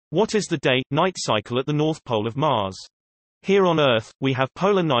What is the day-night cycle at the North Pole of Mars? Here on Earth, we have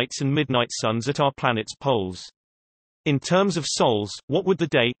polar nights and midnight suns at our planet's poles. In terms of sols, what would the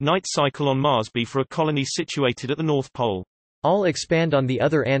day-night cycle on Mars be for a colony situated at the North Pole? I'll expand on the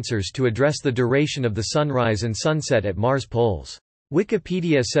other answers to address the duration of the sunrise and sunset at Mars poles.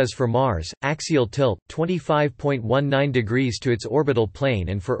 Wikipedia says for Mars, axial tilt, 25.19 degrees to its orbital plane,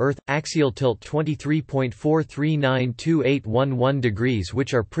 and for Earth, axial tilt 23.43928111 degrees,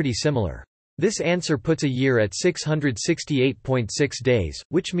 which are pretty similar. This answer puts a year at 668.6 days,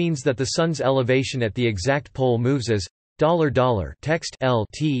 which means that the Sun's elevation at the exact pole moves as text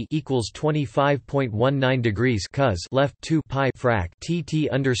T equals 25.19 degrees cos left 2 pi frac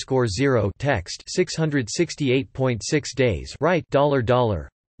tt_0 text 668.6 days right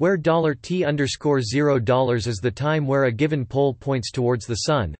where $t_0 is the time where a given pole points towards the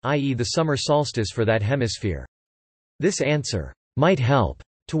Sun, i.e. the summer solstice for that hemisphere. This answer might help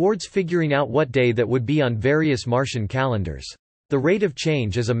towards figuring out what day that would be on various Martian calendars. The rate of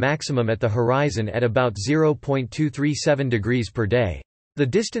change is a maximum at the horizon at about 0.237 degrees per day. The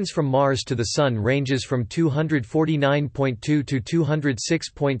distance from Mars to the Sun ranges from 249.2 to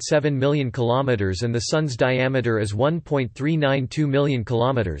 206.7 million kilometers, and the Sun's diameter is 1.392 million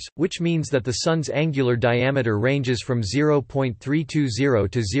kilometers, which means that the Sun's angular diameter ranges from 0.320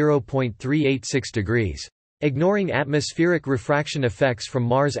 to 0.386 degrees. Ignoring atmospheric refraction effects from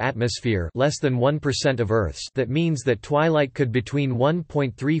Mars' atmosphere, less than 1% of Earth's, that means that twilight could between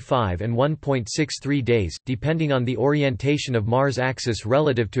 1.35 and 1.63 days, depending on the orientation of Mars' axis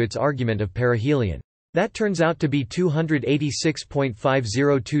relative to its argument of perihelion. That turns out to be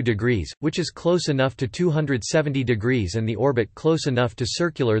 286.502 degrees, which is close enough to 270 degrees and the orbit close enough to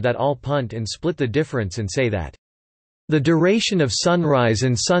circular that I'll punt and split the difference and say that the duration of sunrise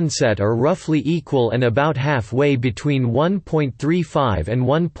and sunset are roughly equal and about halfway between 1.35 and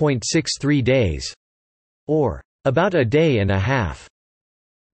 1.63 days, or about a day and a half.